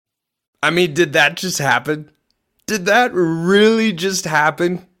I mean, did that just happen? Did that really just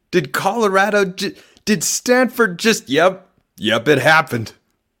happen? Did did Stanford just, yep, it happened.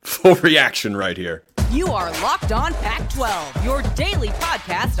 Full reaction right here. You are Locked On Pac-12, your daily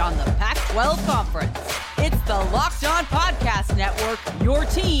podcast on the Pac-12 Conference. It's the Locked On Podcast Network, your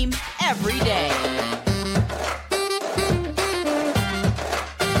team every day.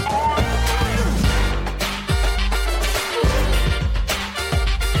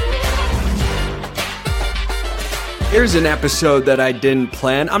 Here's an episode that I didn't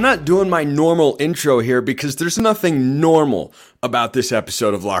plan. I'm not doing my normal intro here because there's nothing normal about this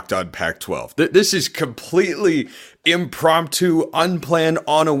episode of Locked On Pac-12. This is completely impromptu, unplanned,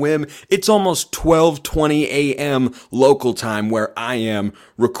 on a whim. It's almost 12:20 a.m. local time where I am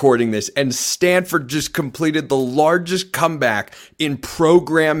recording this, and Stanford just completed the largest comeback in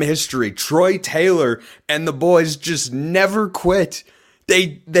program history. Troy Taylor and the boys just never quit.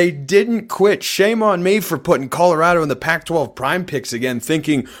 They didn't quit. Shame on me for putting Colorado in the Pac-12 prime picks again,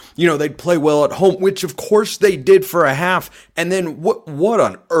 thinking, they'd play well at home, which of course they did for a half. And then what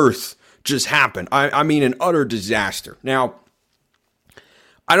on earth just happened? I mean, an utter disaster. Now,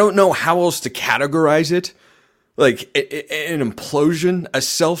 I don't know how else to categorize it. Like an implosion, a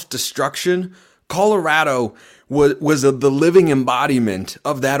self-destruction. Colorado was the living embodiment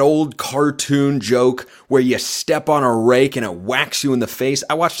of that old cartoon joke where you step on a rake and it whacks you in the face.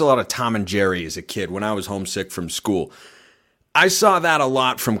 I watched a lot of Tom and Jerry as a kid when I was homesick from school. I saw that a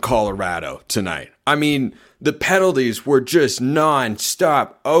lot from Colorado tonight. I mean, the penalties were just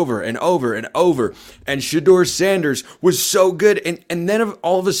non-stop over and over and over. And Shedeur Sanders was so good. And then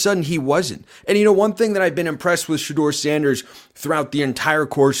all of a sudden he wasn't. And one thing that I've been impressed with Shedeur Sanders throughout the entire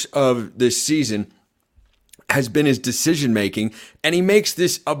course of this season has been his decision making. And he makes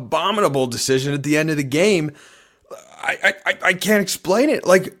this abominable decision at the end of the game. I can't explain it.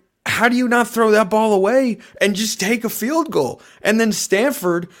 Like, how do you not throw that ball away and just take a field goal? And then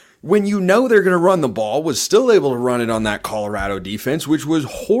Stanford, when they're going to run the ball, was still able to run it on that Colorado defense, which was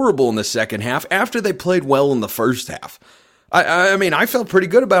horrible in the second half after they played well in the first half. I mean, I felt pretty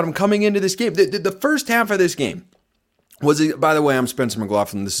good about them coming into this game. The first half of this game was, by the way, I'm Spencer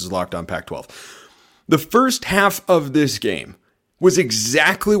McLaughlin. This is Locked On Pac-12. The first half of this game was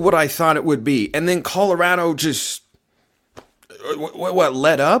exactly what I thought it would be. And then Colorado just,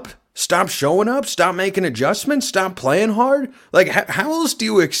 let up? Stop showing up? Stop making adjustments? Stop playing hard? Like, how else do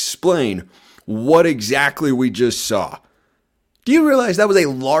you explain what exactly we just saw? Do you realize that was a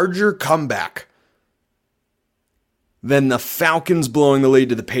larger comeback than the Falcons blowing the lead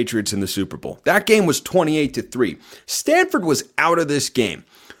to the Patriots in the Super Bowl? That game was 28-3. Stanford was out of this game.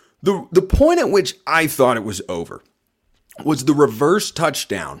 The point at which I thought it was over was the reverse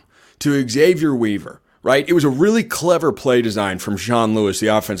touchdown to Xavier Weaver, right? It was a really clever play design from Sean Lewis, the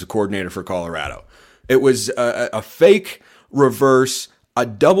offensive coordinator for Colorado. It was a fake reverse, a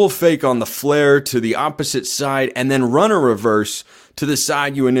double fake on the flare to the opposite side, and then run a reverse to the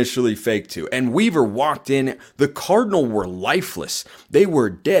side you initially faked to. And Weaver walked in. The Cardinals were lifeless. They were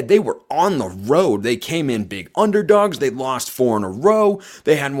dead. They were on the road. They came in big underdogs. They lost 4 in a row.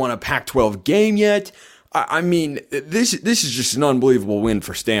 They hadn't won a Pac-12 game yet. I mean, this is just an unbelievable win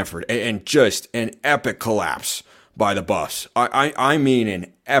for Stanford and just an epic collapse by the Buffs. I mean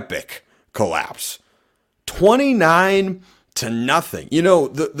an epic collapse.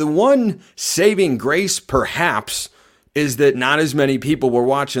 29-0. The one saving grace perhaps is that not as many people were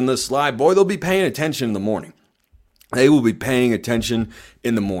watching this live. Boy, they'll be paying attention in the morning. They will be paying attention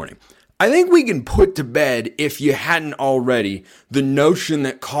in the morning. I think we can put to bed, if you hadn't already, the notion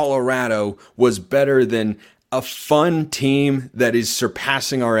that Colorado was better than a fun team that is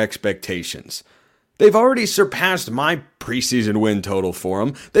surpassing our expectations. They've already surpassed my preseason win total for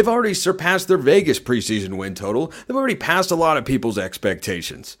them. They've already surpassed their Vegas preseason win total. They've already passed a lot of people's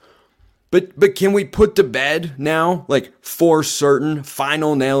expectations. But can we put to bed now, like for certain,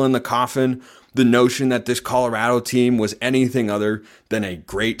 final nail in the coffin, the notion that this Colorado team was anything other than a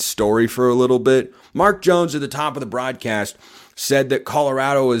great story for a little bit? Mark Jones at the top of the broadcast said that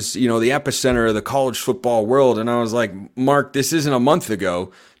Colorado is, the epicenter of the college football world. And I was like, Mark, this isn't a month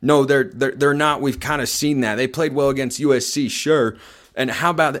ago. No, they're not. We've kind of seen that. They played well against USC, sure. And how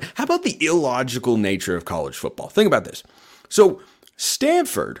about the illogical nature of college football? Think about this. So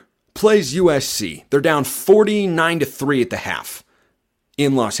Stanford plays USC. They're down 49-3 at the half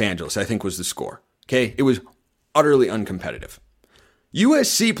in Los Angeles, I think was the score. Okay, it was utterly uncompetitive.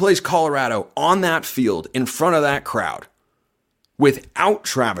 USC plays Colorado on that field in front of that crowd without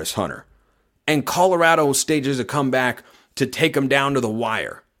Travis Hunter, and Colorado stages a comeback to take them down to the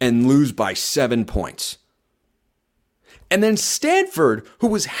wire and lose by 7 points. And then Stanford, who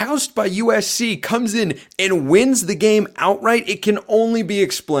was housed by USC, comes in and wins the game outright. It can only be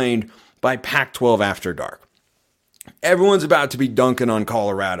explained by Pac-12 After Dark. Everyone's about to be dunking on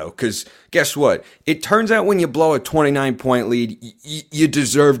Colorado because guess what? It turns out when you blow a 29-point lead, you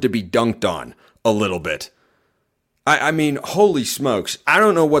deserve to be dunked on a little bit. I mean, holy smokes. I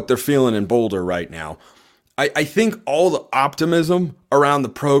don't know what they're feeling in Boulder right now. I think all the optimism around the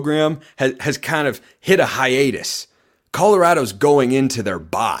program has kind of hit a hiatus. Colorado's going into their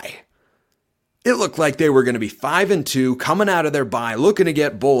bye. It looked like they were going to be 5-2, coming out of their bye, looking to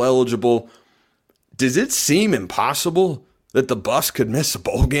get bowl eligible. Does it seem impossible that the Buffs could miss a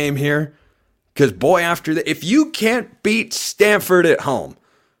bowl game here? Because boy, after that, if you can't beat Stanford at home,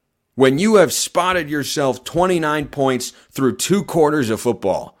 when you have spotted yourself 29 points through 2 quarters of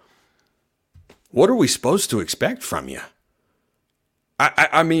football, what are we supposed to expect from you?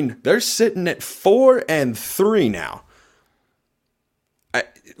 I mean, they're sitting at 4-3 now.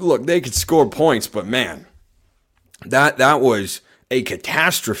 Look, they could score points, but man, that was a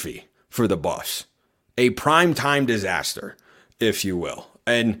catastrophe for the Buffs. A primetime disaster, if you will.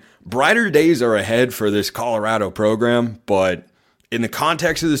 And brighter days are ahead for this Colorado program, but in the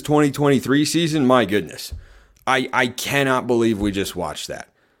context of this 2023 season, my goodness, I cannot believe we just watched that.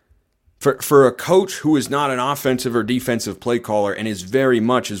 For a coach who is not an offensive or defensive play caller and is very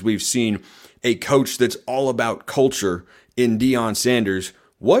much, as we've seen, a coach that's all about culture in Deion Sanders,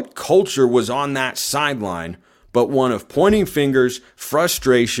 what culture was on that sideline but one of pointing fingers,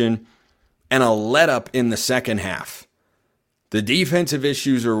 frustration, and a let-up in the second half? The defensive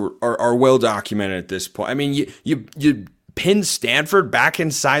issues are well documented at this point. I mean, you pin Stanford back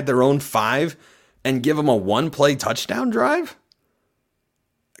inside their own 5 and give them a 1-play touchdown drive?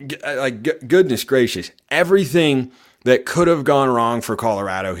 Like, goodness gracious. Everything that could have gone wrong for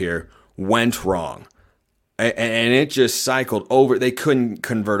Colorado here went wrong. And it just cycled over. They couldn't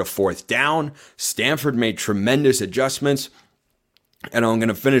convert a 4th down. Stanford made tremendous adjustments. And I'm going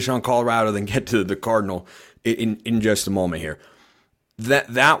to finish on Colorado, then get to the Cardinal in just a moment here.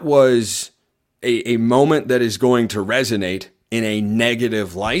 That was a moment that is going to resonate in a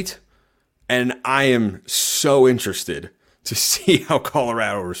negative light. And I am so interested to see how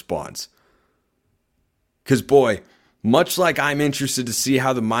Colorado responds. Because, boy, much like I'm interested to see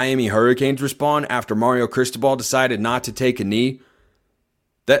how the Miami Hurricanes respond after Mario Cristobal decided not to take a knee,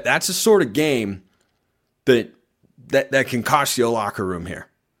 that's a sort of game that can cost you a locker room here.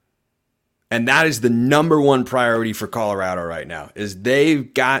 And that is the number one priority for Colorado right now, is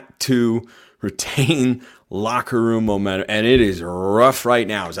they've got to retain locker room momentum. And it is rough right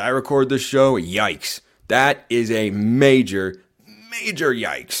now. As I record this show, yikes. That is a major, major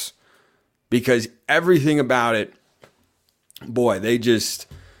yikes. Because everything about it, boy, they blew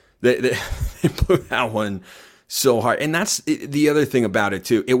that one so hard. And that's the other thing about it,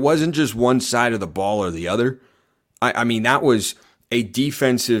 too. It wasn't just one side of the ball or the other. I mean, that was a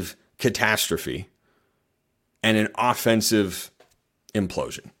defensive catastrophe and an offensive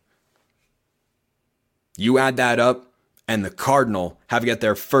implosion. You add that up, and the Cardinal have got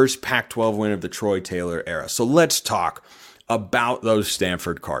their first Pac-12 win of the Troy Taylor era. So let's talk about those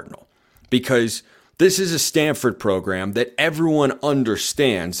Stanford Cardinal, because this is a Stanford program that everyone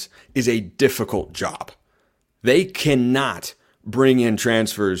understands is a difficult job. They cannot bring in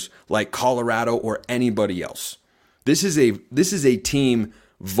transfers like Colorado or anybody else. This is a team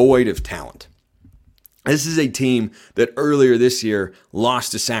void of talent. This is a team that earlier this year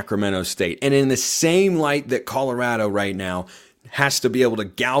lost to Sacramento State. And in the same light that Colorado right now has to be able to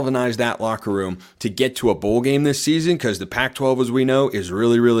galvanize that locker room to get to a bowl game this season, because the Pac-12, as we know, is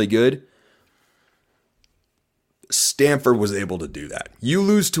really, really good. Stanford was able to do that. You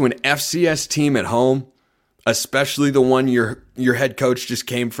lose to an FCS team at home, especially the one your head coach just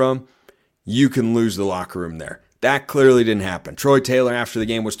came from, you can lose the locker room there. That clearly didn't happen. Troy Taylor, after the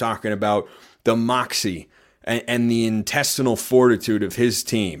game, was talking about the moxie and the intestinal fortitude of his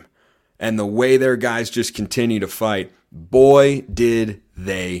team and the way their guys just continue to fight. Boy, did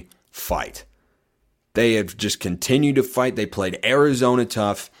they fight. They have just continued to fight. They played Arizona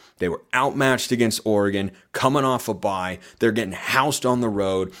tough. They were outmatched against Oregon, coming off a bye. They're getting housed on the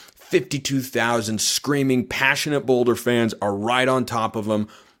road. 52,000 screaming, passionate Boulder fans are right on top of them,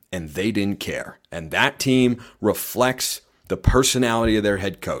 and they didn't care. And that team reflects the personality of their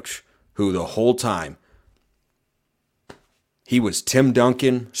head coach, who the whole time, he was Tim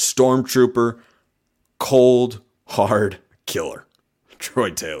Duncan, stormtrooper, cold, hard killer.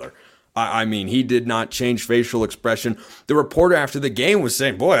 Troy Taylor. I mean, he did not change facial expression. The reporter after the game was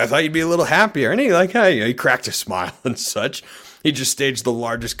saying, boy, I thought you'd be a little happier. And he cracked a smile and such. He just staged the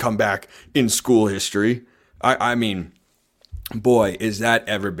largest comeback in school history. I mean, Boy, is that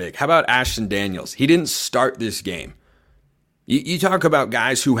ever big. How about Ashton Daniels? He didn't start this game. You talk about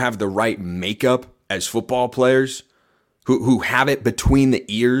guys who have the right makeup as football players, who have it between the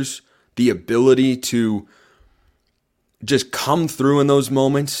ears, the ability to just come through in those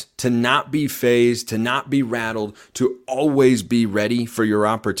moments, to not be fazed, to not be rattled, to always be ready for your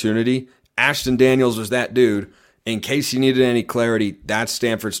opportunity. Ashton Daniels was that dude. In case you needed any clarity, that's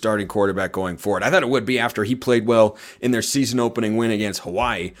Stanford's starting quarterback going forward. I thought it would be after he played well in their season opening win against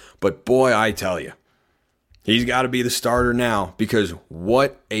Hawaii, but boy, I tell you, he's got to be the starter now because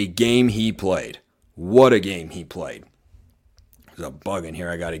what a game he played. What a game he played. There's a bug in here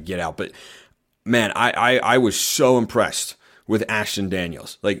I got to get out, but man, I was so impressed with Ashton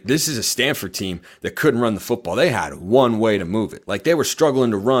Daniels. Like, this is a Stanford team that couldn't run the football. They had one way to move it. Like, they were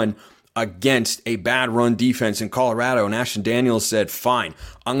struggling to run against a bad run defense in Colorado, and Ashton Daniels said, fine,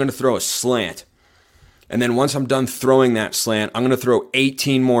 I'm going to throw a slant. And then once I'm done throwing that slant, I'm going to throw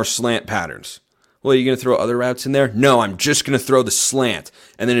 18 more slant patterns. Well, are you going to throw other routes in there? No, I'm just going to throw the slant.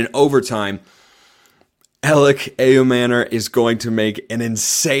 And then in overtime, Alec Ayomanor is going to make an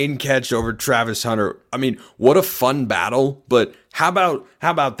insane catch over Travis Hunter. I mean, what a fun battle, but how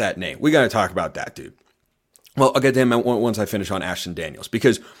about that name? We got to talk about that, dude. Well, I'll get to him once I finish on Ashton Daniels,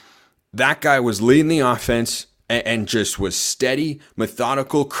 because that guy was leading the offense and just was steady,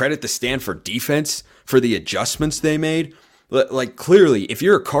 methodical. Credit the Stanford defense for the adjustments they made. Like, clearly, if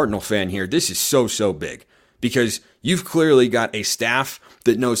you're a Cardinal fan here, this is so big because you've clearly got a staff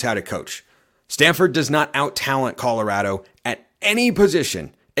that knows how to coach. Stanford does not out-talent Colorado at any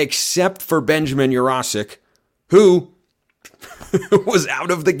position except for Benjamin Jurasik, who was out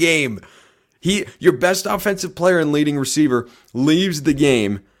of the game. Your best offensive player and leading receiver leaves the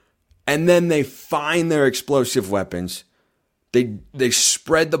game, and then they find their explosive weapons. They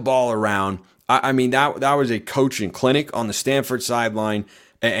spread the ball around. I mean, that was a coaching clinic on the Stanford sideline,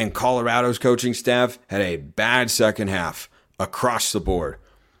 and Colorado's coaching staff had a bad second half across the board.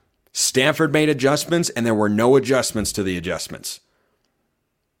 Stanford made adjustments, and there were no adjustments to the adjustments.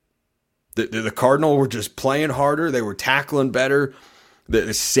 The Cardinals were just playing harder. They were tackling better.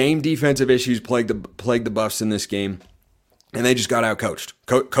 The same defensive issues plagued the Buffs in this game, and they just got outcoached.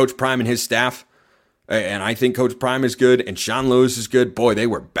 Coach Prime and his staff, and I think Coach Prime is good, and Sean Lewis is good. Boy, they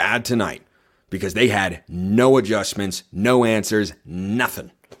were bad tonight because they had no adjustments, no answers,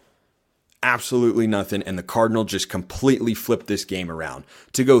 nothing. Absolutely nothing, and the Cardinals just completely flipped this game around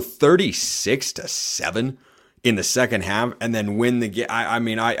to go 36-7 in the second half and then win the game. I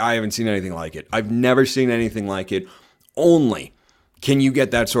mean, I haven't seen anything like it. I've never seen anything like it. Only can you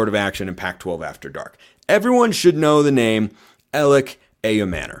get that sort of action in Pac-12 After Dark. Everyone should know the name Alec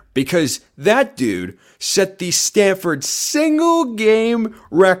Ayomanor because that dude set the Stanford single game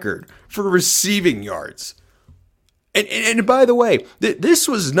record for receiving yards. And by the way, this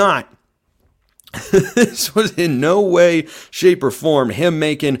was not... This was in no way, shape, or form him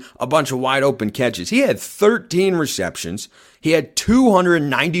making a bunch of wide open catches. He had 13 receptions. He had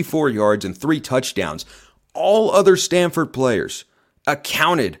 294 yards and 3 touchdowns. All other Stanford players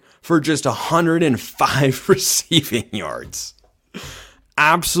accounted for just 105 receiving yards.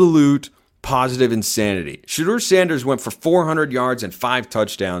 Absolute positive insanity. Shedeur Sanders went for 400 yards and 5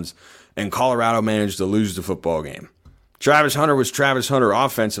 touchdowns, and Colorado managed to lose the football game. Travis Hunter was Travis Hunter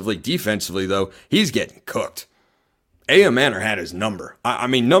offensively. Defensively, though, he's getting cooked. Ayomanor had his number. I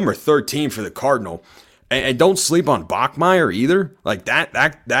mean, number 13 for the Cardinal. And don't sleep on Bachmeier either. Like,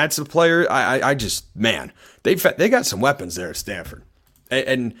 that's a player. I just, man, they got some weapons there at Stanford.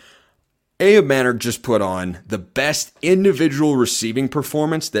 And Ayomanor just put on the best individual receiving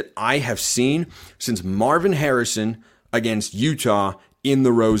performance that I have seen since Marvin Harrison against Utah in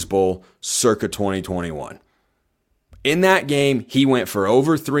the Rose Bowl circa 2021. In that game, he went for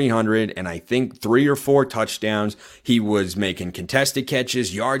over 300 and I think 3 or 4 touchdowns. He was making contested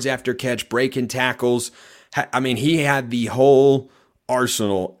catches, yards after catch, breaking tackles. I mean, he had the whole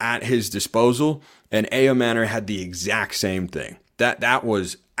arsenal at his disposal, and Ayomanor had the exact same thing. That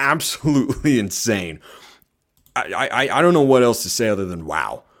was absolutely insane. I don't know what else to say other than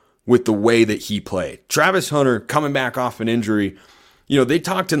wow with the way that he played. Travis Hunter coming back off an injury. You know, they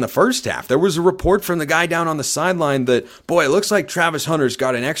talked in the first half. There was a report from the guy down on the sideline that, boy, it looks like Travis Hunter's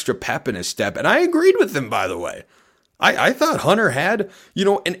got an extra pep in his step. And I agreed with him, by the way. I thought Hunter had,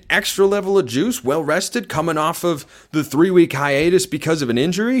 an extra level of juice, well rested, coming off of the 3-week hiatus because of an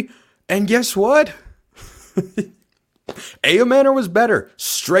injury. And guess what? Ayomanor was better,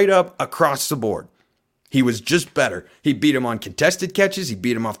 straight up across the board. He was just better. He beat him on contested catches. He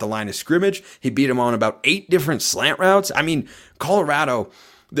beat him off the line of scrimmage. He beat him on about 8 different slant routes. I mean, Colorado,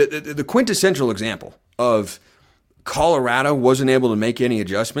 the quintessential example of Colorado wasn't able to make any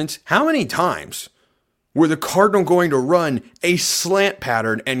adjustments. How many times were the Cardinal going to run a slant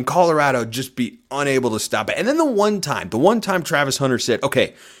pattern and Colorado just be unable to stop it? And then the one time Travis Hunter said,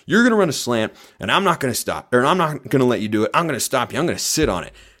 okay, you're going to run a slant and I'm not going to stop, or I'm not going to let you do it. I'm going to stop you. I'm going to sit on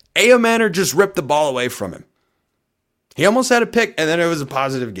it. Manor just ripped the ball away from him. He almost had a pick, and then it was a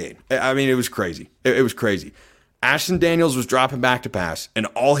positive gain. I mean, it was crazy. It was crazy. Ashton Daniels was dropping back to pass, and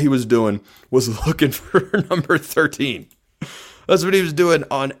all he was doing was looking for number 13. That's what he was doing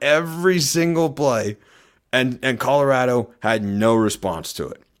on every single play, and Colorado had no response to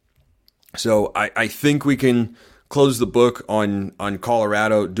it. So I think we can close the book on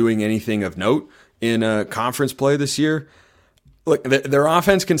Colorado doing anything of note in a conference play this year. Look, their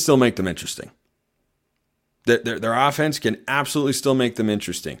offense can still make them interesting. Their offense can absolutely still make them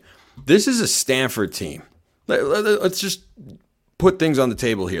interesting. This is a Stanford team. Let's just put things on the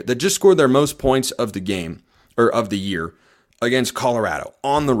table here. That just scored their most points of the game, or of the year, against Colorado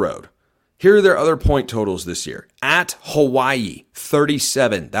on the road. Here are their other point totals this year. At Hawaii,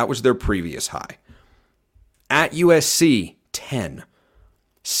 37. That was their previous high. At USC, 10.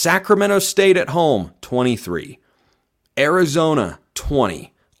 Sacramento State at home, 23. Arizona,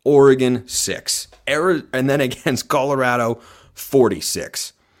 20. Oregon, 6. And then against Colorado,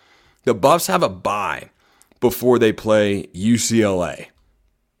 46. The Buffs have a bye before they play UCLA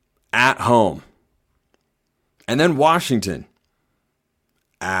at home. And then Washington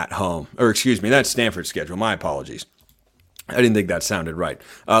at home. Or excuse me, that's Stanford's schedule. My apologies. I didn't think that sounded right.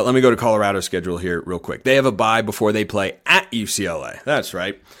 Let me go to Colorado's schedule here real quick. They have a bye before they play at UCLA. That's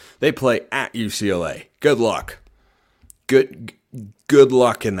right. They play at UCLA. Good luck. Good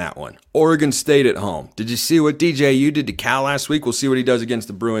luck in that one. Oregon State at home. Did you see what DJU did to Cal last week? We'll see what he does against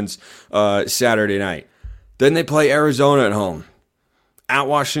the Bruins Saturday night. Then they play Arizona at home. At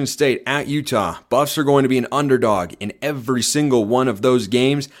Washington State, at Utah. Buffs are going to be an underdog in every single one of those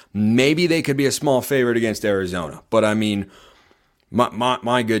games. Maybe they could be a small favorite against Arizona. But I mean,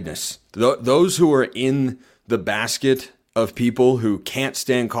 my goodness. Those who are in the basket of people who can't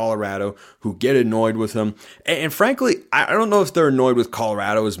stand Colorado, who get annoyed with them. And frankly, I don't know if they're annoyed with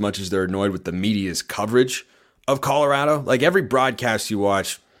Colorado as much as they're annoyed with the media's coverage of Colorado. Like every broadcast you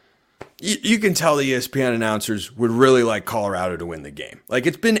watch, you can tell the ESPN announcers would really like Colorado to win the game. Like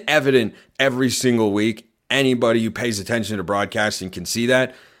it's been evident every single week. Anybody who pays attention to broadcasting can see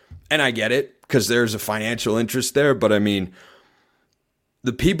that. And I get it because there's a financial interest there. But I mean,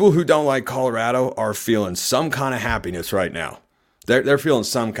 the people who don't like Colorado are feeling some kind of happiness right now. They're feeling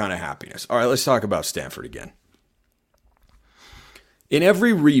some kind of happiness. All right, let's talk about Stanford again. In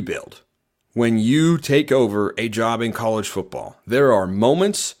every rebuild, when you take over a job in college football, there are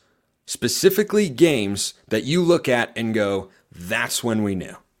moments, specifically games, that you look at and go, that's when we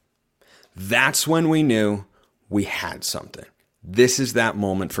knew. That's when we knew we had something. This is that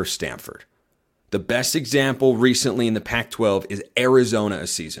moment for Stanford. The best example recently in the Pac-12 is Arizona a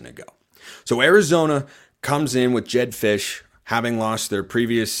season ago. So Arizona comes in with Jed Fish having lost their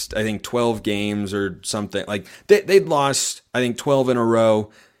previous, I think, 12 games or something. Like they'd lost, I think, 12 in a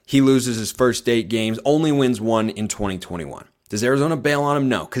row. He loses his first 8 games, only wins 1 in 2021. Does Arizona bail on him?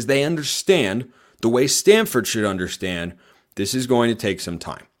 No, because they understand the way Stanford should understand this is going to take some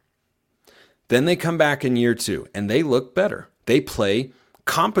time. Then they come back in year 2 and they look better. They play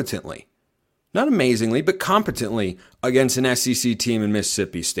competently. Not amazingly, but competently against an SEC team in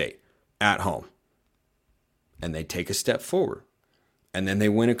Mississippi State at home. And they take a step forward. And then they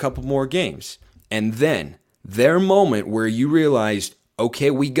win a couple more games. And then their moment where you realized,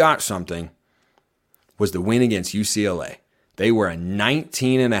 okay, we got something, was the win against UCLA. They were a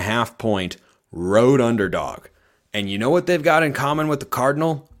 19.5-point road underdog. And you know what they've got in common with the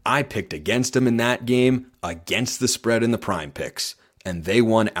Cardinal? I picked against them in that game, against the spread in the prime picks. And they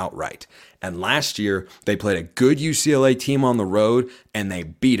won outright. And last year, they played a good UCLA team on the road, and they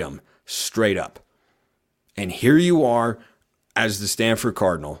beat them straight up. And here you are as the Stanford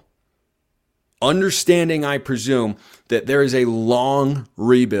Cardinal, understanding, I presume, that there is a long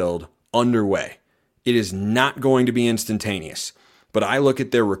rebuild underway. It is not going to be instantaneous. But I look at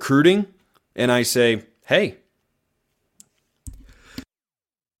their recruiting, and I say, hey,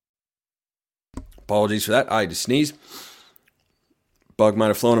 apologies for that. I had to sneeze. Bug might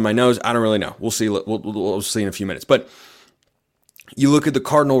have flown in my nose. I don't really know. We'll see. We'll see in a few minutes. But you look at the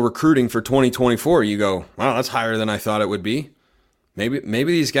Cardinal recruiting for 2024. You go, wow, that's higher than I thought it would be. Maybe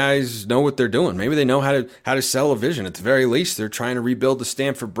these guys know what they're doing. Maybe they know how to sell a vision. At the very least, they're trying to rebuild the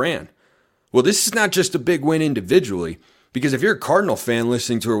Stanford brand. Well, this is not just a big win individually, because if you're a Cardinal fan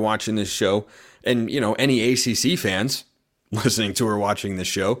listening to or watching this show, and any ACC fans listening to or watching this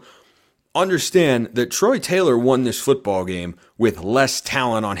show, understand that Troy Taylor won this football game with less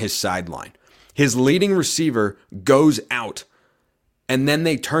talent on his sideline. His leading receiver goes out, and then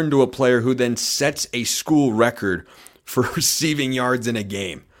they turn to a player who then sets a school record for receiving yards in a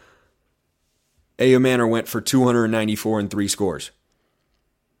game. A.O. Manor went for 294 and 3 scores.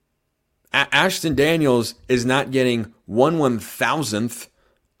 Ashton Daniels is not getting 1/1000th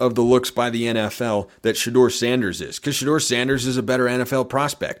of the looks by the NFL that Shedeur Sanders is, because Shedeur Sanders is a better NFL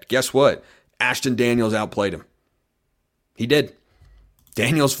prospect. Guess what? Ashton Daniels outplayed him. He did.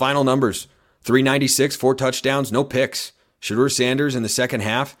 Daniels' final numbers, 396, 4 touchdowns, no picks. Shedeur Sanders in the second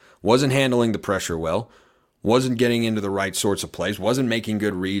half wasn't handling the pressure well, wasn't getting into the right sorts of plays, wasn't making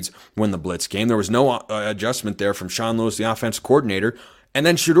good reads when the blitz came. There was no adjustment there from Sean Lewis, the offensive coordinator. And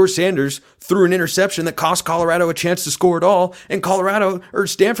then Shedeur Sanders threw an interception that cost Colorado a chance to score it all, and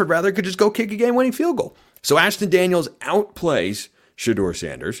Stanford could just go kick a game-winning field goal. So Ashton Daniels outplays Shedeur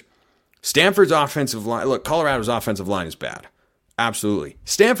Sanders. Stanford's offensive line, look, Colorado's offensive line is bad. Absolutely.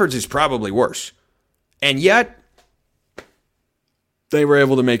 Stanford's is probably worse. And yet, they were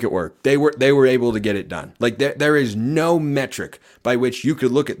able to make it work. They were able to get it done. Like, there is no metric by which you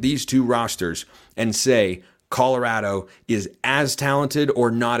could look at these two rosters and say Colorado is as talented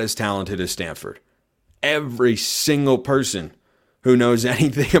or not as talented as Stanford. Every single person who knows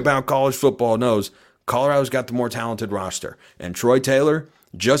anything about college football knows Colorado's got the more talented roster. And Troy Taylor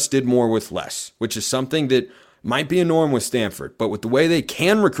just did more with less, which is something that might be a norm with Stanford. But with the way they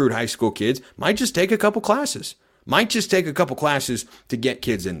can recruit high school kids, might just take a couple classes. Might just take a couple classes to get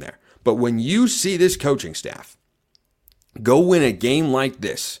kids in there. But when you see this coaching staff go win a game like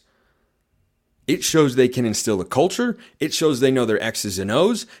this, it shows they can instill a culture. It shows they know their X's and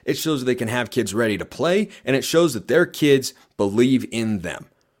O's. It shows they can have kids ready to play. And it shows that their kids believe in them.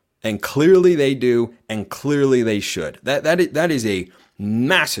 And clearly they do, and clearly they should. That is a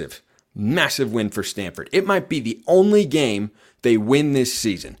massive, massive win for Stanford. It might be the only game they win this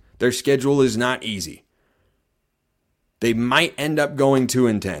season. Their schedule is not easy. They might end up going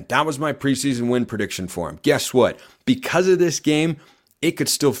 2-10. That was my preseason win prediction for them. Guess what? Because of this game, it could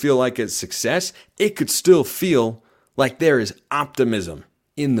still feel like a success. It could still feel like there is optimism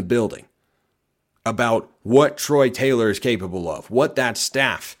in the building about what Troy Taylor is capable of, what that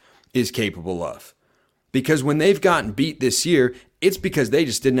staff is capable of. Because when they've gotten beat this year, it's because they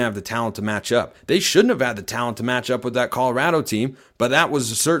just didn't have the talent to match up. They shouldn't have had the talent to match up with that Colorado team, but that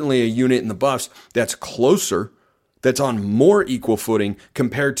was certainly a unit in the Buffs that's closer, that's on more equal footing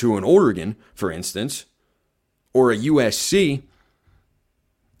compared to an Oregon, for instance, or a USC.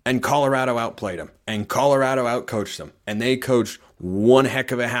 And Colorado outplayed them, and Colorado outcoached them, and they coached one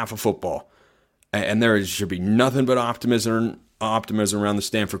heck of a half of football. And there should be nothing but optimism around the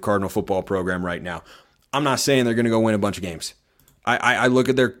Stanford Cardinal football program right now. I'm not saying they're going to go win a bunch of games. I look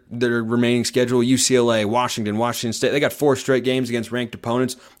at their remaining schedule: UCLA, Washington State. They got 4 straight games against ranked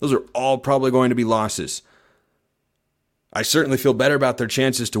opponents. Those are all probably going to be losses. I certainly feel better about their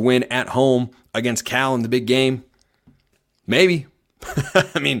chances to win at home against Cal in the big game. Maybe.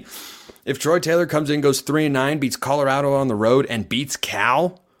 I mean, if Troy Taylor comes in, goes 3-9, beats Colorado on the road, and beats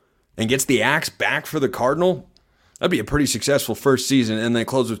Cal, and gets the axe back for the Cardinal, that'd be a pretty successful first season. And they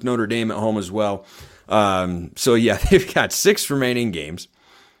close with Notre Dame at home as well. So yeah, they've got 6 remaining games.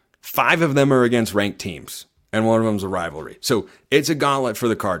 5 of them are against ranked teams, and one of them's a rivalry. So it's a gauntlet for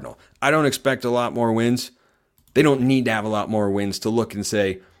the Cardinal. I don't expect a lot more wins. They don't need to have a lot more wins to look and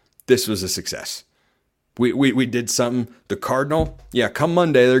say, this was a success. We did something. The Cardinal, yeah, come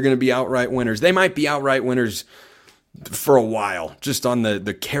Monday, they're going to be outright winners. They might be outright winners for a while, just on the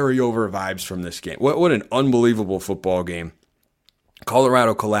carryover vibes from this game. What an unbelievable football game.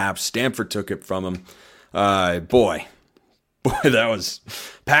 Colorado collapsed. Stanford took it from them. Boy, that was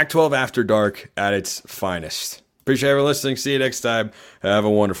Pac-12 After Dark at its finest. Appreciate everyone listening. See you next time. Have a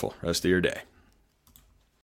wonderful rest of your day.